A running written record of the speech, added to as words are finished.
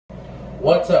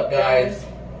What's up, guys?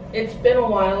 It's been a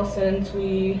while since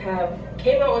we have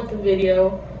came out with the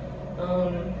video.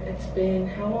 It's been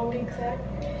how long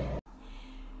exactly?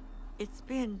 It's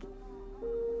been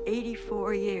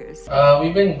 84 years.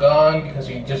 We've been gone because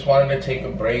we just wanted to take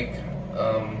a break,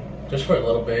 just for a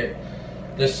little bit.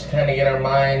 Just kind of get our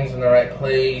minds in the right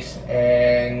place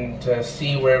and to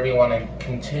see where we want to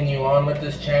continue on with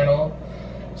this channel.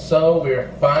 So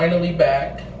we're finally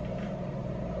back.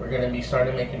 We're going to be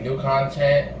starting making new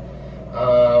content.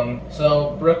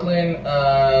 So Brooklyn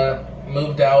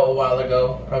moved out a while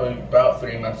ago, probably about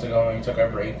 3 months ago when we took our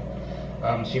break.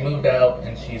 She moved out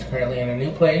and she's currently in a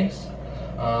new place.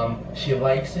 She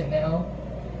likes it now.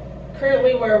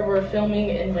 Currently where we're filming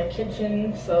in my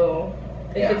kitchen, so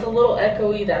if it's a little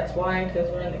echoey, that's why, because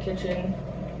we're in the kitchen.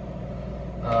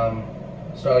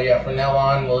 So yeah, from now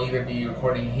on we'll either be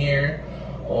recording here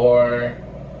or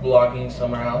vlogging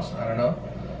somewhere else, I don't know.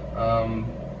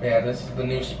 Yeah, this is the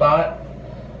new spot.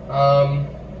 So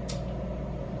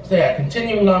yeah,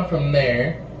 continuing on from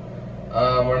there,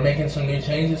 we're making some new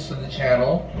changes to the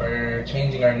channel. We're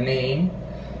changing our name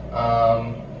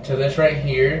to this right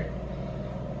here.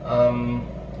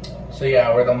 So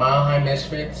yeah, we're the Mile High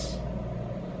Misfits,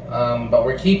 but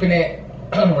we're keeping it.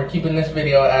 We're keeping this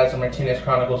video as the Martinez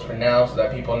Chronicles for now, so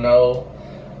that people know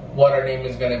what our name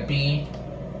is gonna be.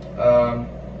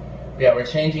 Yeah, we're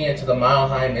changing it to the Mile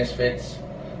High Misfits.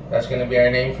 That's gonna be our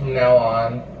name from now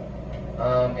on.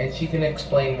 And she can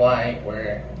explain why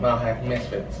we're Mile High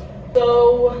Misfits.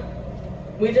 So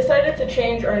we decided to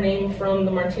change our name from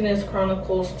the Martinez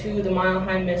Chronicles to the Mile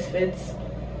High Misfits,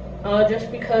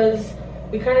 just because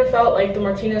we kind of felt like the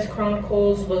Martinez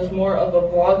Chronicles was more of a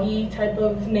vloggy type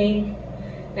of name,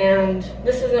 and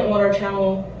this isn't what our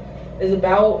channel is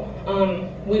about.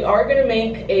 We are going to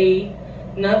make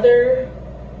another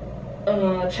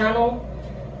channel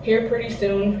here pretty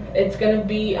soon. It's going to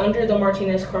be under the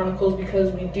Martinez Chronicles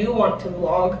because we do want to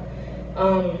vlog.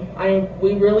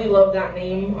 We really love that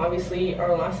name. Obviously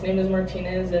our last name is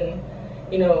Martinez, and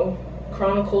you know,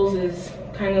 Chronicles is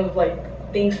kind of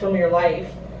like things from your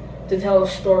life to tell a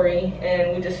story,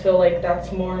 and we just feel like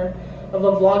that's more of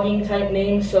a vlogging type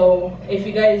name. So if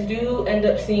you guys do end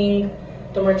up seeing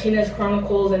the Martinez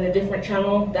Chronicles in a different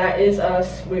channel, that is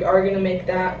us. We are going to make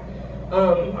that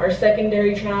our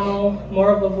secondary channel,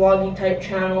 more of a vloggy type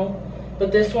channel.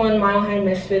 But this one, Mile High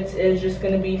Misfits, is just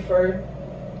going to be for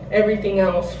everything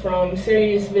else, from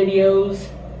serious videos,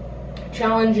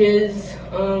 challenges,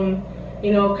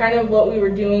 you know, kind of what we were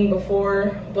doing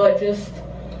before, but just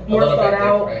more thought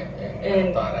out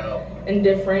and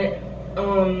different.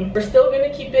 We're still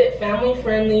going to keep it family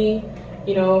friendly,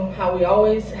 you know, how we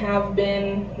always have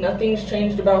been. Nothing's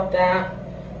changed about that,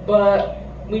 but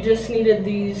we just needed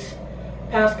these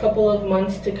past couple of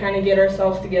months to kind of get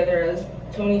ourselves together. As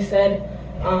Tony said,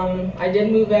 I did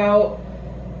move out,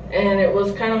 and it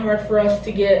was kind of hard for us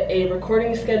to get a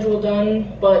recording schedule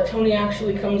done, but Tony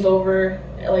actually comes over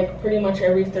like pretty much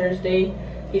every Thursday.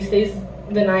 He stays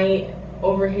the night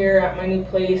over here at my new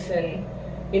place, and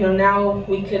you know, now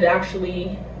we could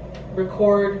actually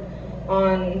record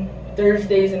on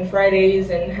Thursdays and Fridays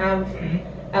and have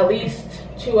at least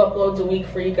 2 uploads a week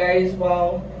for you guys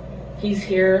while he's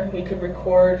here. We could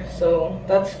record. So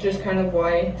that's just kind of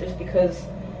why, just because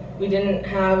we didn't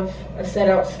have a set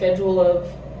out schedule of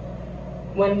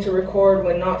when to record,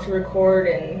 when not to record,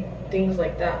 and things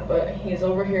like that. But he's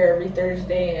over here every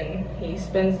Thursday, and he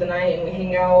spends the night, and we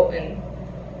hang out, and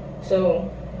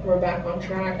so we're back on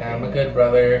track. Yeah, I'm a good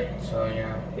brother, so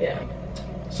yeah. Yeah.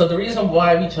 So the reason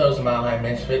why we chose Mile High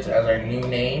Misfits as our new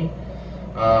name,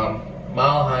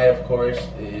 Mile High, of course,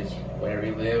 is where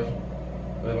we live.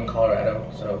 We live in Colorado,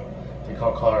 so they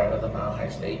call Colorado the Mile High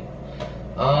State.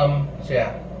 So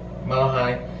yeah, Mile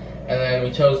High. And then we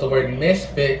chose the word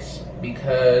Misfits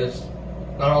because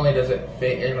not only does it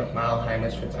fit in with Mile High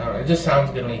Misfits, I don't know, it just sounds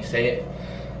good when you say it.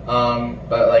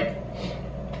 But like,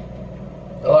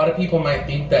 a lot of people might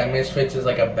think that Misfits is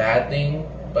like a bad thing,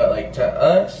 but like to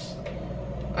us,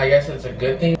 I guess it's a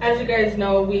good thing. As you guys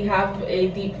know, we have a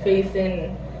deep faith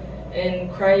in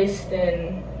Christ,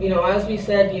 and you know, as we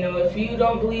said, you know, if you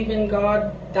don't believe in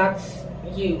God, that's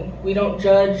you. We don't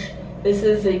judge. This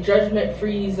is a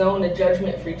judgment-free zone, a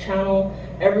judgment-free channel.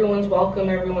 Everyone's welcome,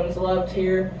 everyone's loved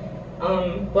here.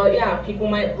 But yeah, people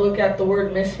might look at the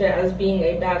word misfit as being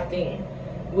a bad thing.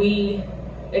 We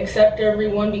accept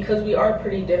everyone because we are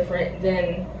pretty different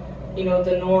than, you know,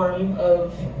 the norm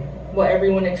of what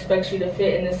everyone expects you to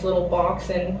fit in this little box,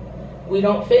 and we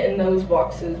don't fit in those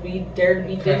boxes. We dare to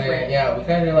be different. Yeah, we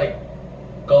kind of like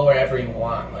go wherever you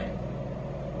want, like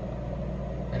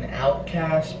an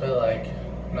outcast, but like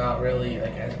not really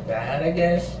like as bad, I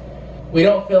guess. we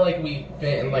don't feel like we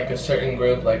fit in like a certain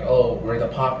group, like, oh, we're the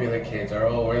popular kids, or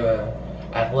oh, we're the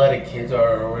athletic kids,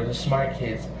 or we're the smart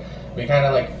kids. We kind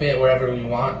of like fit wherever we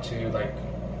want to,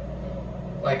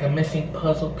 like a missing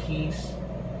puzzle piece,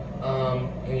 and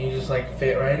you just like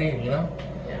fit right in, you know?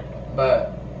 Yeah.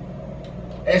 But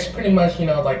it's pretty much, you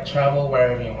know, like travel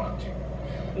wherever you want to.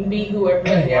 Be whoever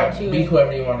you want to. Be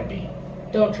whoever you want to be.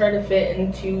 Don't try to fit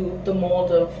into the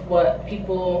mold of what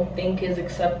people think is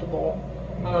acceptable.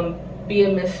 Be a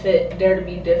misfit, dare to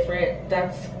be different.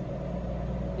 That's,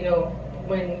 you know,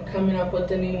 when coming up with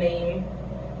the new name,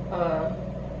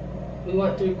 we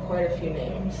went through quite a few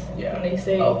names. Yeah, and they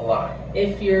say a lot.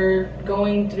 If you're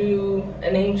going through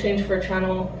a name change for a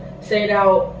channel, say it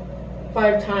out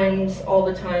 5 times all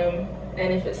the time,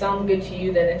 and if it sounds good to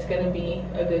you, then it's going to be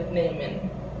a good name. And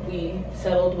we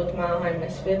settled with Mile High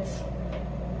Misfits.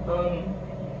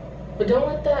 But don't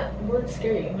let that word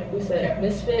scare you. Like we said,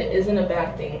 misfit isn't a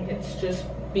bad thing. It's just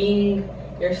being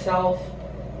yourself,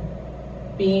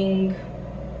 being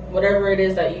whatever it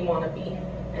is that you want to be.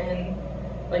 And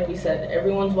like we said,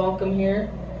 everyone's welcome here,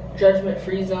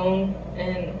 judgment-free zone,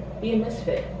 and be a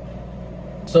misfit.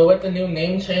 So with the new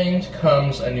name change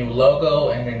comes a new logo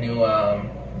and a new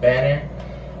banner.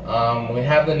 We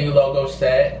have the new logo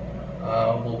set.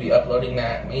 We'll be uploading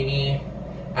that maybe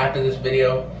after this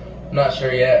video. I'm not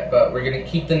sure yet, but we're gonna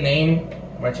keep the name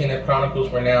Martinez Chronicles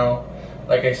for now,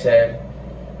 like I said.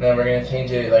 And then we're gonna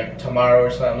change it like tomorrow or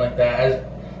something like that.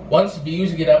 Once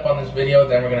views get up on this video,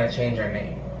 then we're gonna change our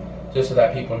name, just so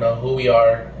that people know who we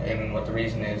are and what the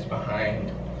reason is behind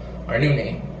our new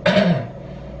name.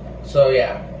 So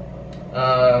yeah,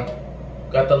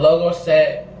 got the logo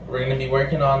set. We're gonna be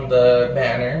working on the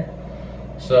banner,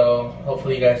 so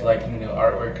hopefully you guys like the new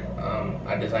artwork.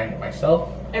 I designed it myself.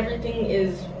 Everything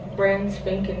is brand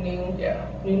spanking new. Yeah.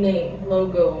 New name,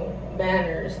 logo,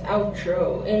 banners,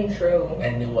 outro, intro,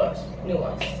 And new us.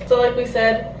 So like we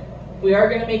said, we are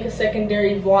going to make a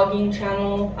secondary vlogging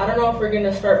channel. I don't know if we're going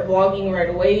to start vlogging right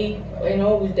away. I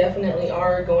know we definitely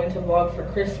are going to vlog for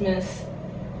Christmas.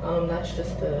 That's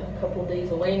just a couple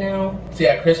days away now. So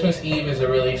yeah, Christmas Eve is a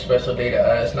really special day to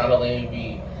us. Not only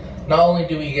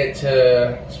do we get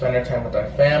to spend our time with our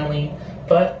family,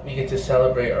 but we get to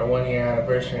celebrate our 1-year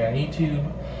anniversary on YouTube.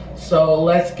 So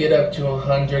let's get up to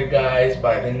 100 guys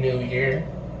by the new year.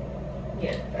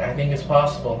 Yeah. I think it's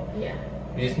possible. Yeah.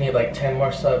 We just need like 10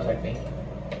 more subs, I think.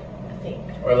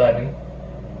 Or 11.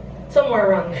 Somewhere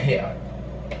around there. Yeah.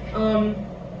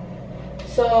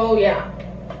 So yeah,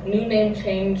 new name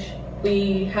change.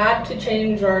 We had to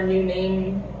change our new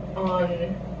name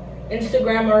on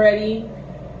Instagram already.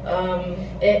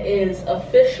 It is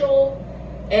official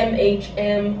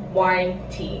MHMYT.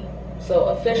 So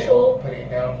official, put it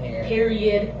down here.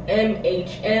 period,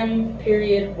 MHM,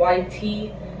 period,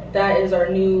 YT. That is our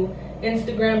new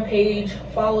Instagram page.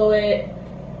 Follow it,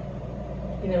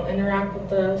 you know, interact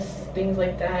with us, things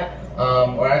like that.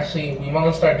 Or actually, we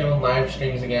want to start doing live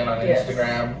streams again on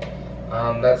Instagram.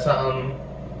 That's something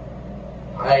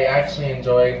I actually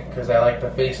enjoy because I like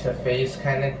the face-to-face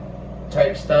kind of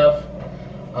type stuff.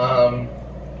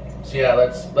 So yeah,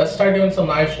 let's start doing some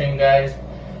live stream, guys.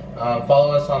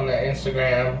 Follow us on the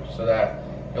Instagram so that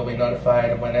you'll be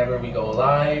notified whenever we go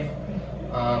live,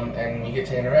 and we get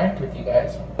to interact with you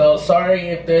guys. So sorry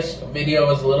if this video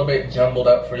was a little bit jumbled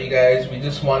up for you guys. We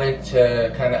just wanted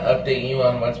to kind of update you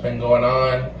on what's been going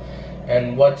on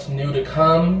and what's new to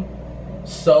come.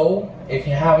 So if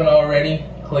you haven't already,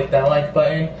 click that like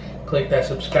button, click that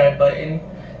subscribe button,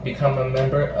 become a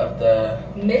member of the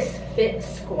Misfit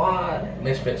Squad.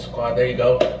 Misfit Squad, there you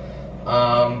go.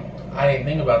 I didn't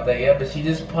think about that yet, but she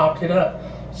just popped it up.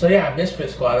 So yeah, Misfit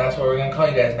Squad, that's what we're gonna call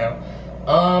you guys now.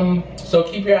 So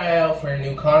keep your eye out for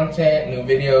new content, new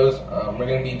videos. We're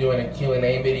gonna be doing a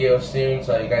Q&A video soon,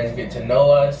 so you guys get to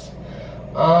know us.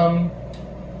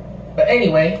 But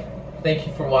anyway, thank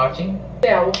you for watching.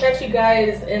 Yeah, we'll catch you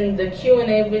guys in the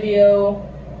Q&A video.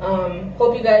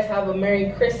 Hope you guys have a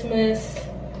Merry Christmas,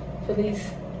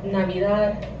 Feliz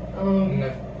Navidad,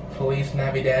 Feliz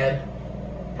Navidad.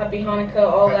 Happy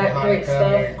Hanukkah, all that great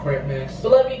stuff. Merry Christmas. We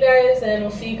love you guys, and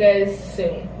we'll see you guys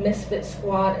soon. Misfit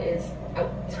Squad is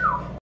out.